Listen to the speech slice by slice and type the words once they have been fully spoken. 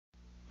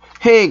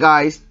Hey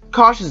guys,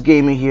 Cautious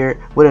Gamer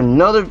here with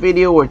another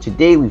video where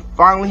today we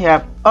finally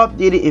have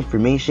updated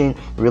information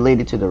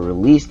related to the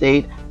release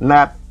date,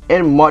 map,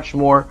 and much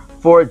more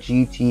for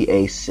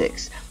GTA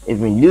 6. If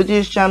you're new to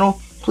this channel,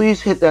 please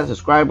hit that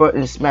subscribe button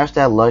and smash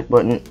that like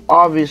button,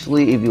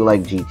 obviously if you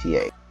like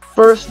GTA.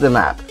 First, the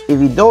map. If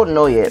you don't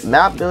know yet,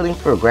 map building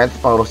for Grand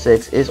Theft Auto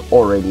 6 is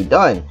already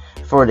done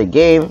for the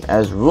game,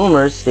 as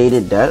rumors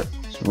stated that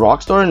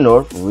Rockstar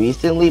North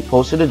recently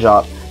posted a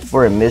job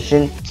for a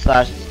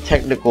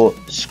mission/technical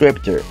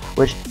scripter,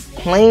 which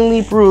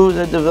plainly proves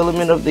that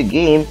development of the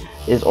game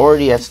is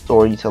already at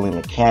storytelling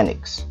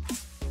mechanics.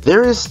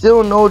 There is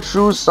still no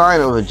true sign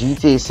of a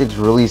GTA 6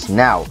 release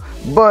now,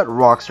 but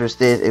Rockstar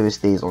states if it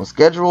stays on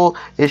schedule,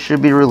 it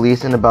should be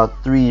released in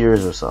about 3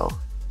 years or so.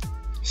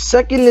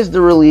 Second is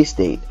the release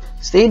date.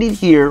 Stated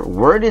here,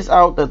 word is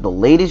out that the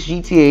latest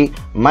GTA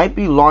might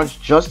be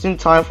launched just in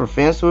time for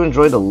fans to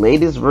enjoy the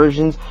latest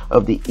versions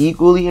of the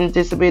equally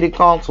anticipated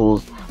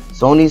consoles,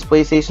 Sony's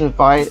PlayStation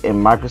 5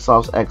 and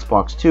Microsoft's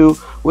Xbox 2,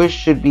 which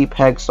should be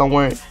pegged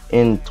somewhere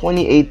in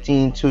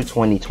 2018 to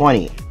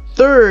 2020.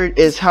 Third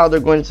is how they're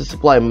going to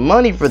supply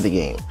money for the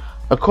game.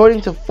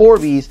 According to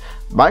Forbes,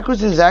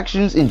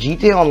 microtransactions in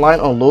GTA Online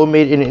alone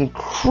made an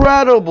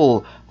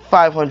incredible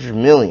 $500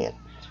 million.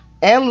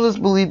 Analysts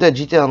believe that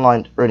GTA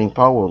Online earning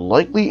power will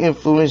likely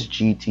influence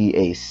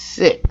GTA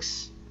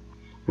 6,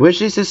 which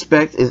they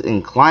suspect is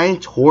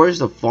inclined towards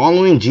the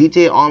following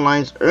GTA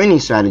Online's earning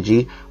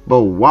strategy,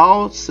 but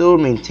while still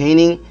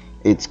maintaining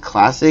its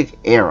classic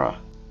era.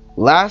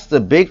 Last,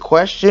 the big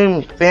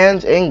question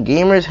fans and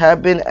gamers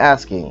have been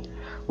asking: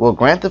 will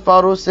Grand Theft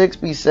Auto 6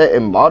 be set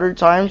in modern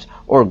times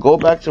or go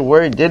back to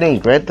where it did in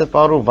Grand Theft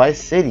Auto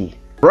Vice City?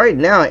 Right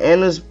now,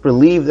 analysts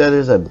believe that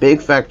there's a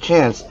big fat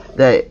chance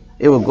that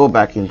it will go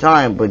back in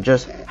time, but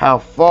just how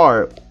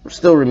far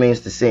still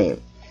remains the same.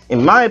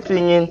 In my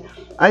opinion,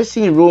 I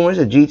seen rumors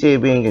of GTA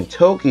being in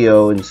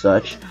Tokyo and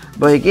such,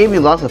 but it gave me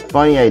lots of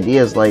funny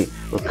ideas like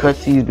with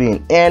cutscenes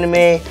being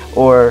anime,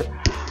 or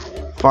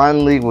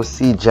finally we'll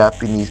see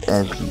Japanese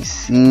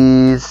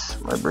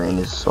NPCs. My brain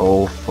is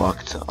so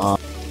fucked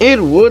up. It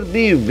would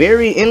be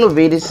very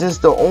innovative since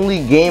the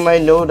only game I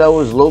know that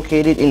was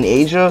located in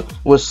Asia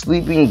was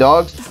Sleeping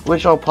Dogs,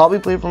 which I'll probably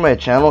play for my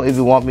channel. If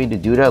you want me to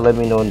do that, let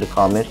me know in the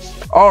comments.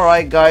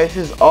 Alright guys,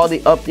 this is all the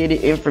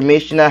updated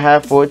information I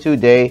have for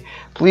today.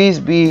 Please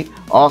be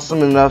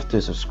awesome enough to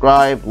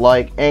subscribe,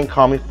 like, and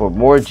comment for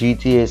more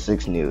GTA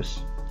 6 news.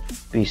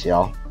 Peace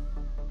y'all.